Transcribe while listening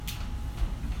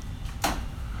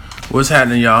What's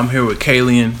happening, y'all? I'm here with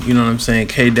Kalian, you know what I'm saying,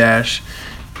 K-Dash.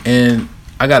 And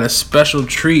I got a special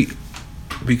treat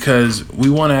because we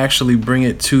want to actually bring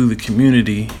it to the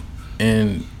community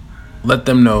and let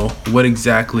them know what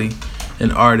exactly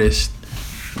an artist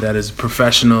that is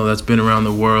professional, that's been around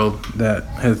the world, that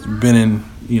has been in,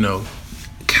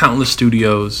 countless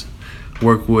studios,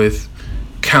 work with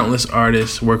countless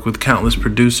artists, work with countless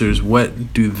producers.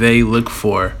 What do they look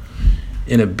for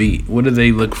in a beat? What do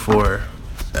they look for?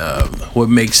 What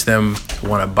makes them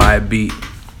want to buy a beat?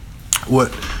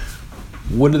 What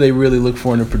do they really look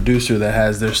for in a producer that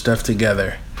has their stuff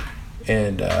together?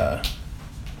 And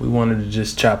we wanted to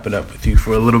just chop it up with you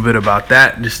for a little bit about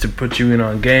that, just to put you in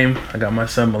on game. I got my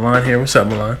son Milan here. What's up,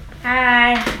 Milan?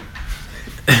 Hi.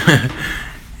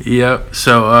 Yep.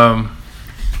 So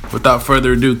without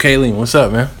further ado, Kalian, what's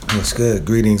up, man? What's good?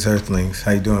 Greetings, Earthlings.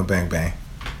 How you doing, Bang Bang?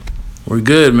 We're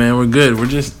good, man. We're good. We're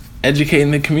just educating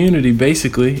the community,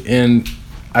 basically. And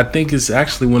I think it's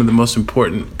actually one of the most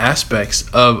important aspects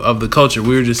of the culture.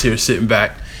 We were just here sitting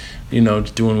back,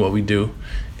 just doing what we do.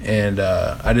 And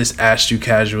I just asked you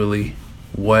casually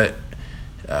what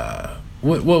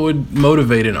would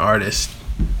motivate an artist,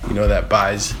 that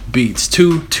buys beats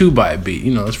to buy a beat.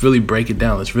 Let's really break it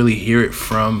down. Let's really hear it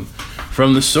from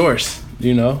the source.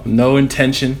 No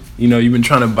intention. You've been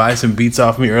trying to buy some beats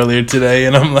off me earlier today,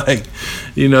 and I'm like,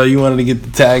 you wanted to get the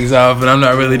tags off, and I'm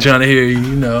not really trying to hear you,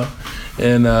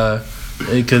 and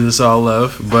because it's all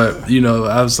love. But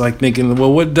I was like thinking,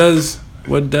 well, what does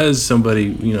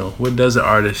somebody, what does an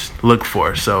artist look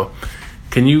for? So,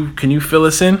 can you fill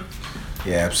us in?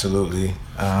 Yeah, absolutely.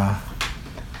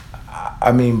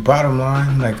 Bottom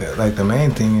line, like the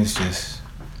main thing is just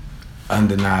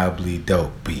undeniably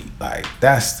dope beat. Like,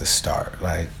 that's the start.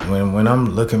 Like, when I'm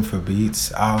looking for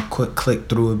beats, I'll click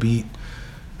through a beat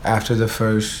after the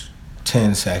first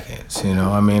 10 seconds,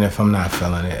 if I'm not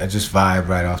feeling it, I just vibe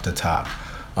right off the top.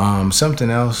 Something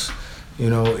else,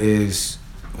 is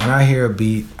when I hear a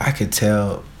beat, I could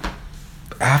tell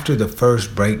after the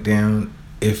first breakdown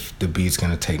if the beat's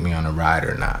gonna take me on a ride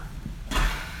or not.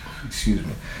 Excuse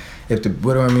me.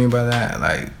 What do I mean by that?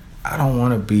 Like, I don't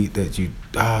want a beat that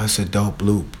it's a dope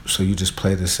loop, so you just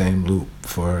play the same loop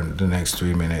for the next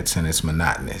 3 minutes and it's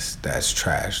monotonous. That's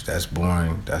trash. That's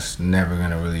boring. That's never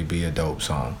gonna really be a dope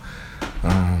song.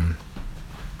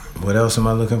 What else am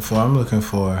I looking for? I'm looking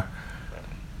for,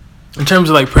 in terms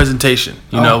of like presentation,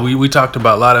 we talked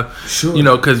about a lot of, sure,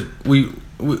 because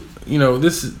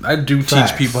I do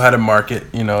Facts. teach people how to market,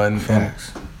 and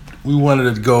we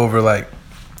wanted to go over like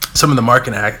some of the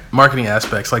marketing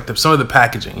aspects, like some of the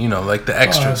packaging, like the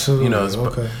extras,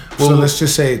 Okay. So let's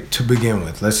just say, to begin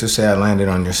with, I landed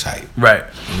on your site. Right.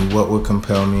 And what would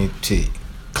compel me to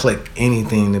click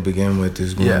anything to begin with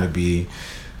is going to be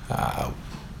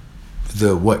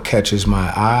what catches my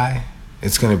eye.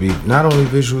 It's going to be not only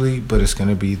visually, but it's going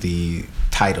to be the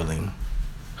titling.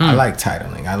 I like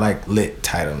titling. I like lit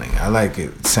titling. I like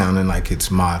it sounding like it's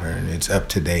modern, it's up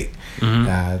to date.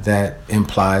 Mm-hmm. That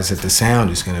implies that the sound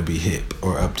is going to be hip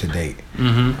or up to date.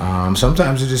 Mm-hmm.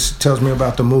 Sometimes it just tells me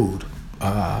about the mood,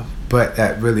 but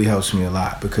that really helps me a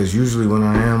lot, because usually when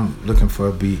I am looking for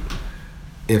a beat,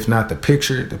 if not the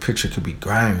picture could be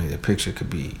grimy, the picture could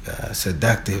be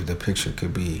seductive, the picture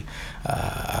could be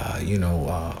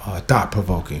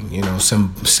thought-provoking,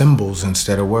 some symbols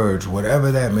instead of words,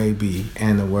 whatever that may be.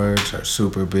 And the words are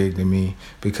super big to me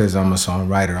because I'm a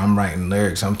songwriter. I'm writing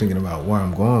lyrics. I'm thinking about where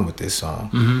I'm going with this song.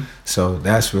 Mm-hmm. So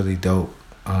that's really dope.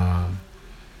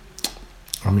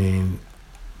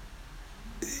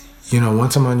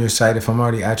 Once I'm on your site, if I'm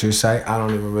already at your site, I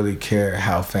don't even really care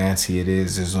how fancy it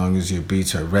is, as long as your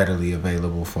beats are readily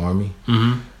available for me.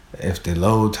 Mm-hmm. If the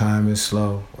load time is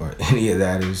slow or any of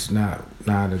that is not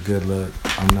a good look,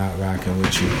 I'm not rocking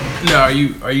with you. Now,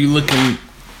 are you looking?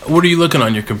 What are you looking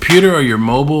on, your computer or your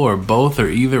mobile, or both, or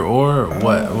either or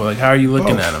what? Like, how are you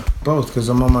looking at them? Both, because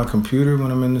I'm on my computer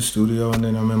when I'm in the studio, and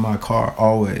then I'm in my car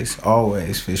always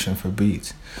fishing for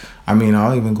beats.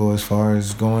 I'll even go as far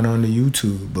as going on to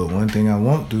YouTube, but one thing I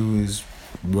won't do is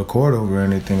record over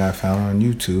anything I found on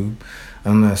YouTube,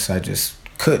 unless I just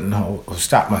couldn't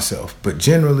stop myself. But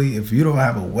generally, if you don't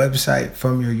have a website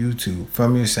from your YouTube,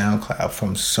 from your SoundCloud,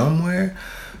 from somewhere,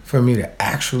 for me to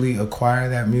actually acquire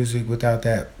that music without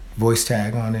that voice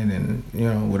tag on it and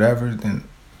whatever, then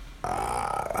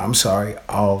I'm sorry,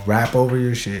 I'll rap over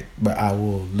your shit, but I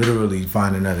will literally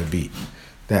find another beat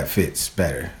that fits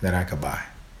better that I could buy.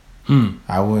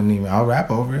 I'll rap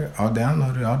over it, I'll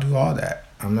download it, I'll do all that.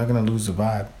 I'm not gonna lose the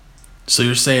vibe. So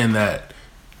you're saying that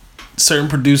certain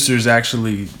producers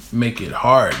actually make it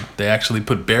hard. They actually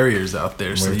put barriers out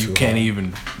there, so you can't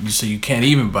even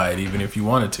buy it, even if you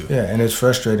wanted to. Yeah, and it's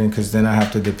frustrating because then I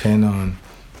have to depend on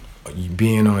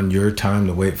being on your time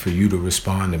to wait for you to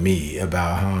respond to me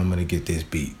about how I'm gonna get this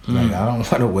beat. Like, I don't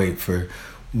want to wait for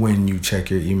when you check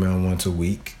your email once a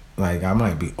week. Like, I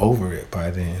might be over it by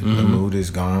then. The mood is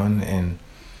gone, and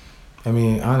I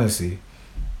mean, honestly,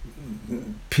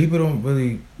 people don't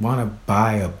really want to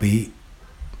buy a beat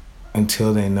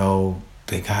until they know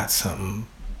they got something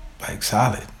like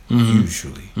solid,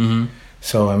 usually.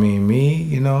 So, I mean, me,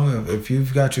 you know, if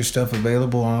you've got your stuff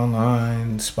available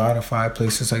online, Spotify,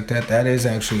 places like that, that is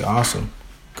actually awesome.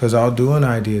 Because I'll do an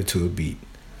idea to a beat,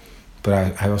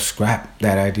 but I'll scrap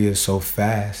that idea so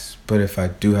fast. But if I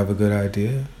do have a good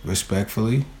idea,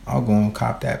 respectfully, I'll go and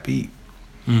cop that beat.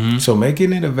 So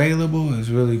making it available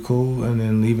is really cool, and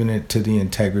then leaving it to the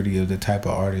integrity of the type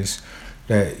of artist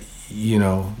that, you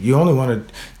know, you only want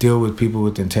to deal with people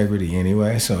with integrity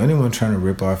anyway. So anyone trying to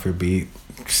rip off your beat,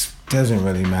 doesn't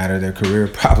really matter. Their career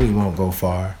probably won't go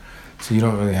far, so you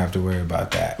don't really have to worry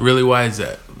about that. Really, why is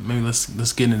that? Maybe let's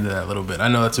get into that a little bit. I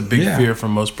know that's a big fear for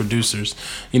most producers.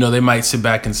 You know, they might sit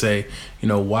back and say, you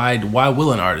know, why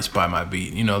will an artist buy my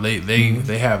beat? You know,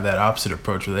 they have that opposite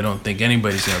approach where they don't think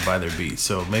anybody's gonna buy their beat.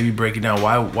 So maybe break it down.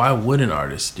 Why would an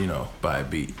artist, you know, buy a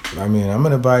beat? I mean, I'm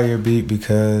gonna buy your beat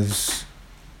because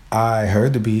I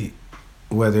heard the beat,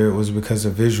 whether it was because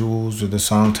of visuals or the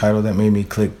song title that made me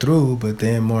click through, but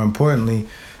then more importantly,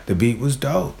 the beat was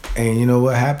dope. And you know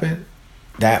what happened?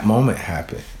 That moment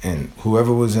happened. And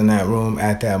whoever was in that room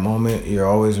at that moment, you're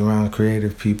always around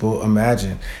creative people.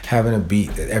 Imagine having a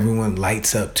beat that everyone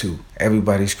lights up to.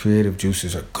 Everybody's creative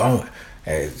juices are going.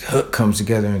 A hook comes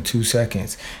together in 2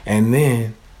 seconds. And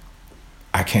then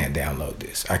I can't download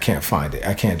this. I can't find it.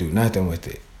 I can't do nothing with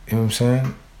it. You know what I'm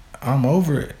saying? I'm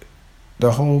over it.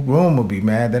 The whole room will be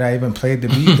mad that I even played the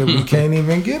beat that we can't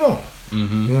even get on. You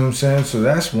know what I'm saying? So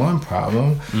that's one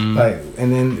problem. Like,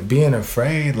 and then being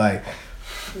afraid, like,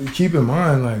 keep in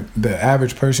mind, like, the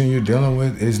average person you're dealing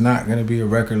with is not going to be a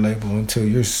record label until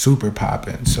you're super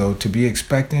popping. So to be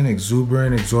expecting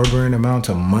exorbitant amounts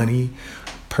of money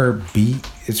per beat,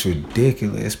 it's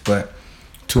ridiculous. But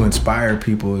to inspire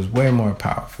people is way more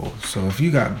powerful. So if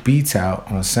you got beats out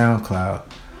on SoundCloud,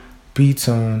 beats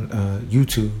on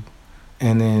YouTube,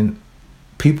 and then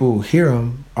people hear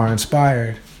them, are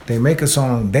inspired, they make a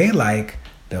song they like,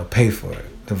 they'll pay for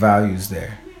it. The value's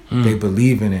there. They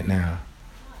believe in it now.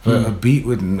 But a beat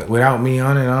without me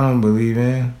on it, I don't believe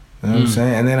in. You know what I'm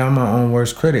saying? And then I'm my own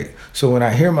worst critic. So when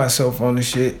I hear myself on the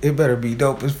shit, it better be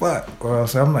dope as fuck, or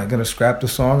else I'm not going to scrap the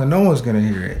song and no one's going to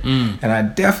hear it. And I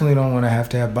definitely don't want to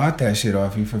have bought that shit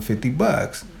off you for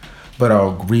 $50. But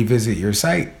I'll revisit your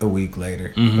site a week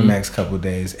later, the next couple of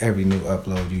days, every new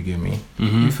upload you give me.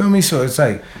 You feel me? So it's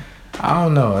like, I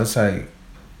don't know. It's like,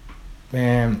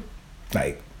 man,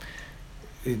 like,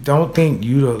 don't think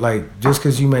like, just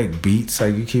because you make beats,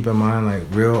 like, you keep in mind, like,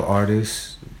 real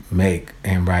artists make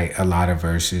and write a lot of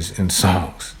verses and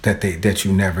songs that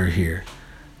you never hear.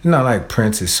 It's not like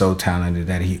Prince is so talented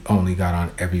that he only got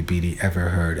on every beat he ever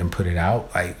heard and put it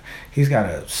out. Like, he's got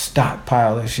a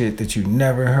stockpile of shit that you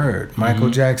never heard.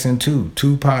 Michael Jackson too,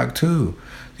 Tupac too.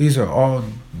 These are all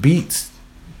beats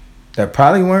that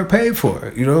probably weren't paid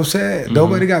for. You know what I'm saying?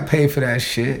 Nobody got paid for that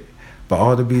shit. But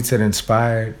all the beats that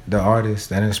inspired the artists,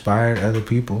 that inspired other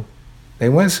people, they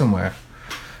went somewhere.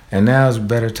 And now is a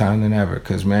better time than ever.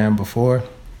 Because, man, before,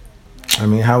 I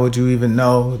mean, how would you even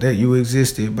know that you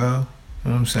existed, bro? You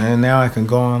know what I'm saying? Now I can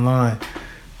go online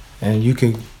and you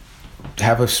can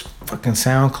have a fucking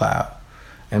SoundCloud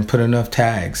and put enough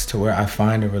tags to where I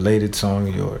find a related song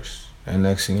of yours. And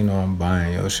next thing you know, I'm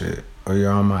buying your shit. Or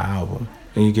you're on my album.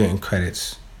 And you're getting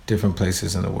credits different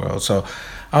places in the world. So,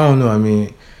 I don't know. I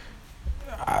mean,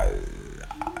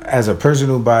 as a person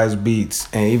who buys beats,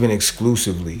 and even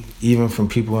exclusively, even from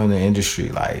people in the industry,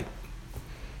 like,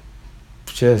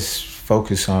 just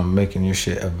focus on making your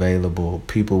shit available.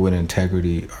 People with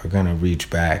integrity are gonna reach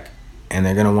back, and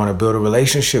they're gonna want to build a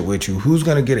relationship with you. Who's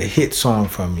gonna get a hit song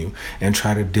from you and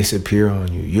try to disappear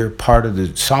on you? You're part of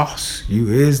the sauce. You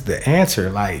is the answer.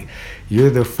 Like, you're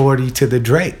the 40 to the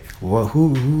Drake. Well,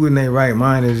 who in their right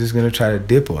mind is just gonna try to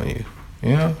dip on you?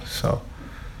 You know? So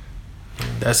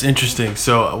that's interesting.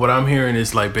 So what I'm hearing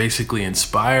is, like, basically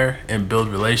inspire and build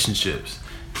relationships.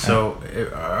 So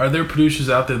are there producers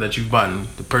out there that you've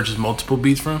purchased multiple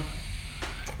beats from?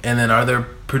 And then are there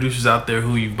producers out there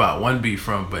who you've bought one beat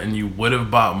from, and you would have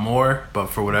bought more, but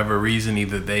for whatever reason,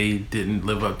 either they didn't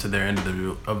live up to their end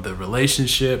of the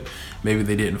relationship, maybe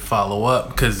they didn't follow up?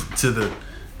 Because to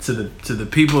to the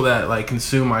people that like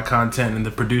consume my content and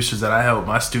the producers that I help,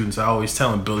 my students, I always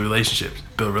tell them build relationships,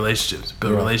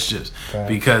 Right.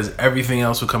 because everything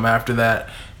else will come after that,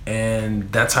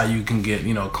 and that's how you can get,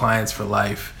 you know, clients for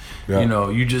life. Yeah. You know,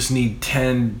 you just need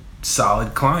 10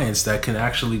 solid clients that can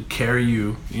actually carry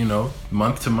you, you know,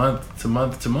 month to month to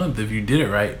month to month if you did it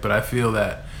right. But I feel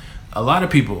that a lot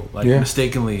of people like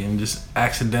mistakenly and just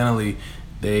accidentally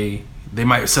they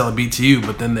might sell a beat to you,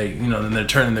 but then they're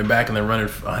turning their back and they're running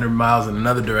 100 miles in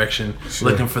another direction,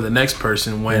 looking for the next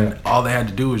person when all they had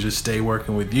to do was just stay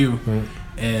working with you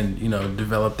and, you know,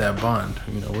 develop that bond.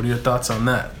 You know, what are your thoughts on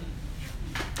that?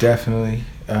 Definitely.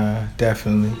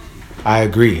 I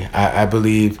agree. I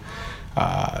believe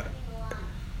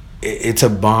it's a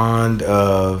bond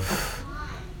of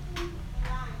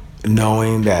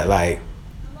knowing that like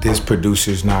this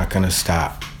producer's not gonna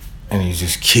stop, and he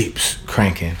just keeps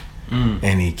cranking.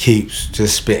 And he keeps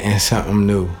just spitting something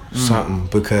new,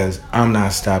 because I'm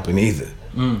not stopping either.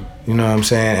 You know what I'm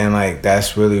saying? And like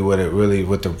that's really what the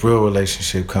real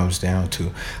relationship comes down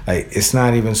to. Like it's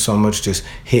not even so much just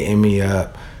hitting me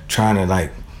up, trying to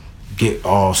like get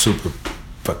all super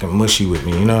fucking mushy with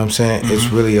me. You know what I'm saying? It's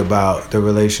really about the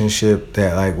relationship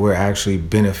that like we're actually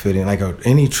benefiting. Like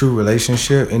any true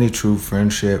relationship, any true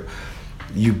friendship,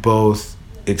 you both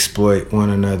exploit one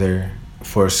another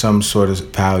for some sort of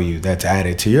value that's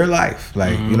added to your life.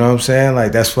 Like, you know what I'm saying?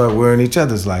 Like, that's what we're in each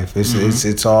other's life.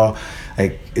 It's all,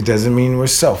 like, it doesn't mean we're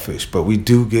selfish, but we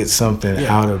do get something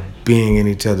out of being in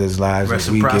each other's lives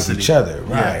that we give each other.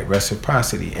 Right,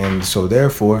 reciprocity. And so,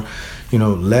 therefore, you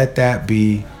know, let that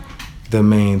be the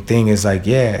main thing is, like,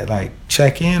 like,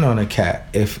 check in on a cat.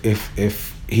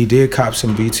 If he did cop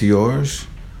some beats of yours,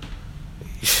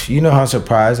 you know how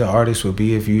surprised an artist would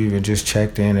be if you even just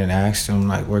checked in and asked him,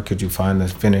 like, where could you find the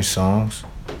finished songs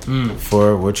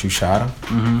for what you shot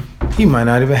him? He might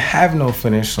not even have no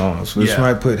finished songs, which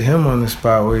might put him on the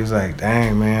spot where he's like,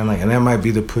 dang, man, like, and that might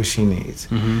be the push he needs.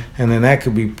 And then that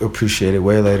could be appreciated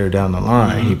way later down the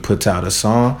line. He puts out a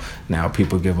song, now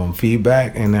people give him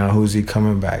feedback, and now who's he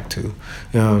coming back to? You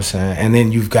know what I'm saying? And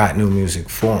then you've got new music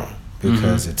for him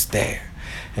because it's there.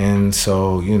 And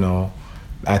so, you know,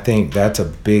 I think that's a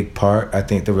big part. I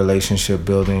think the relationship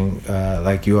building,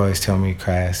 like you always tell me,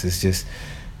 Crass, is just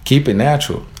keep it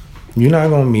natural. You're not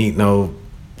gonna meet no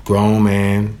grown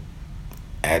man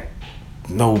at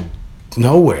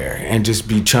nowhere and just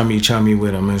be chummy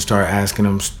with him and start asking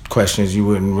him questions you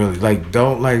wouldn't really like.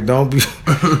 Don't be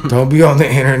don't be on the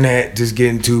internet just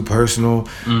getting too personal.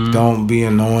 Don't be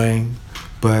annoying,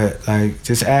 but like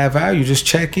just add value. Just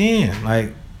check in,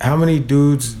 like. How many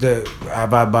dudes that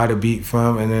have I bought a beat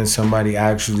from and then somebody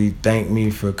actually thanked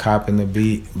me for copping the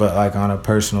beat, but like on a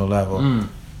personal level?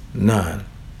 None.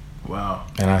 Wow.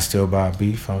 And I still buy a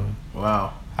beat from them.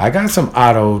 Wow. I got some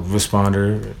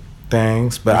auto-responder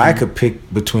things, but I could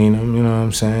pick between them, you know what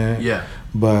I'm saying? Yeah.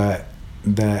 But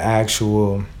the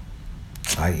actual,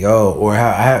 like, yo, or how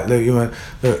I have, you know,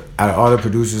 look, out of all the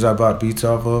producers I bought beats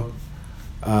off of,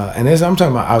 and this, I'm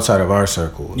talking about outside of our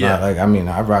circle. Yeah. Not like, I mean,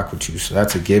 I rock with you, so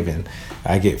that's a given.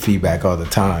 I get feedback all the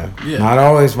time. Yeah. Not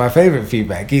always my favorite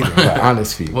feedback either, but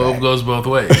honest feedback. Well, it goes both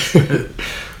ways.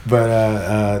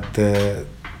 But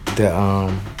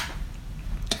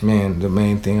man, the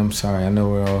main thing, I'm sorry, I know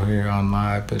we're all here on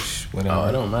live, but whatever. Oh,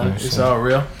 it don't matter. It's all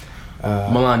real.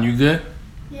 Milan, you good?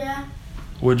 Yeah.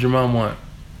 What'd your mom want?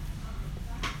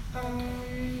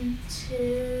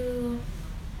 To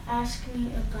ask me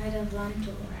a bite of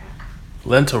lentil wrap.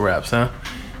 Lentil wraps, huh?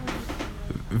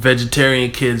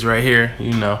 Vegetarian kids right here,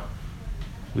 you know.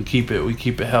 We keep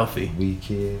it healthy. We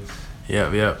kids.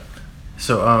 Yep.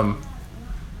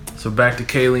 So back to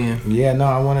Kalian. Yeah, no,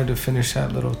 I wanted to finish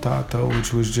that little thought though,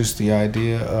 which was just the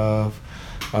idea of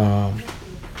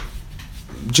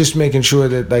just making sure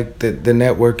that like the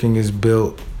networking is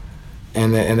built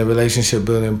and the relationship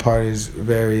building part is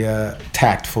very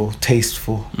tactful,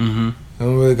 tasteful.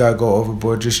 Don't really gotta go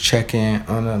overboard. Just check in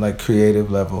on a like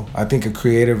creative level. I think a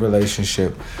creative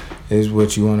relationship is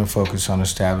what you want to focus on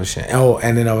establishing. Oh,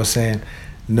 and then I was saying,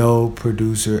 no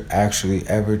producer actually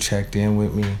ever checked in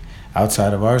with me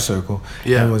outside of our circle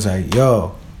and was like,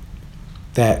 yo,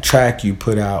 that track you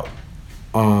put out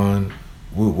on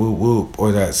Whoop Whoop Whoop,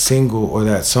 or that single or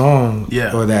that song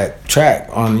or that track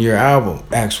on your album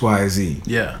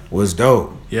XYZ was dope.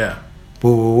 Whoop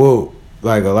Whoop Whoop.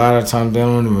 Like, a lot of times they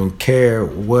don't even care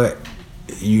what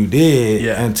you did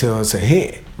until it's a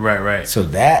hit. Right. So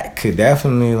that could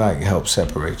definitely, like, help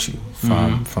separate you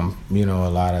from you know, a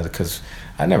lot of, because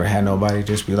I never had nobody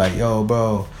just be like, yo,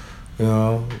 bro, you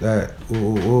know, that,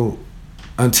 ooh.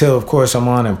 Until, of course, I'm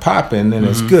on and popping, then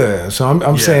it's good. So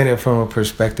I'm saying it from a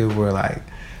perspective where, like,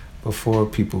 before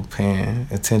people paying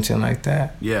attention like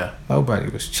that, Yeah. nobody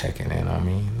was checking in on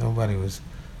me. Nobody was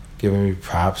giving me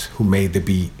props. Who made the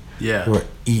beat? Yeah. Or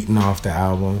eating off the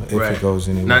album if Right. it goes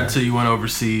anywhere. Not until you went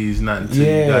overseas, not until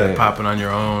you got it popping on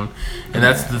your own. And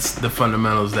that's the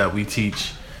fundamentals that we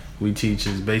teach. We teach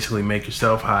is basically make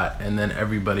yourself hot and then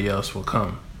everybody else will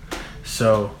come.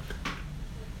 So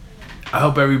I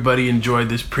hope everybody enjoyed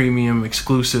this premium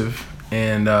exclusive.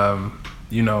 And,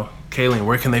 Kaylin,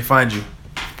 where can they find you?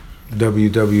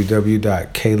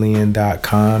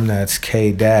 www.kalien.com. That's K-Lien.com.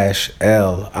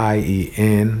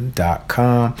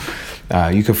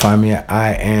 You can find me at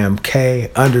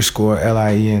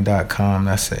IamK_LIEN.com.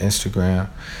 That's the Instagram.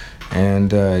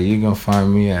 And you're going to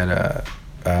find me at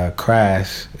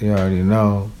Crash. You already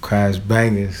know. Crash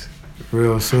Bangers.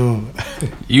 Real soon.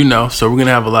 So we're going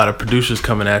to have a lot of producers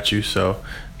coming at you. So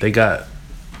they got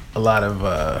a lot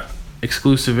of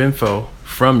exclusive info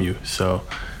from you. So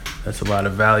that's a lot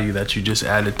of value that you just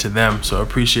added to them. So I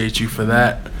appreciate you for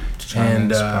that.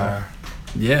 And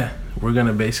we're going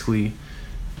to basically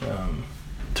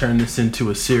turn this into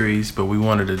a series, but we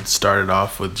wanted to start it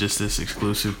off with just this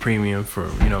exclusive premium for,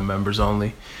 members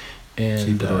only.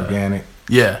 And keep it organic.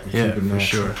 Yeah, for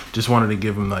sure. Just wanted to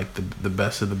give them like the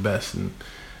best of the best and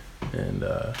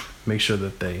make sure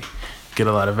that they get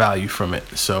a lot of value from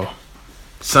it. So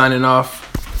signing off.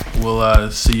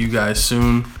 We'll see you guys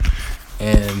soon.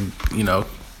 And,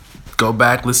 go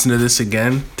back, listen to this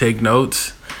again, take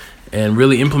notes, and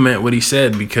really implement what he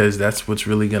said, because that's what's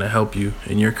really going to help you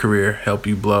in your career, help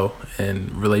you blow.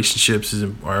 And relationships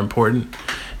are important,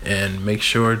 and make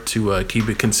sure to keep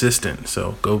it consistent.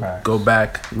 So go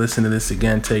back, listen to this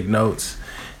again, take notes,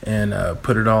 and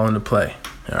put it all into play.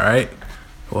 All right?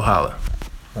 We'll holla.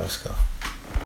 Let's go.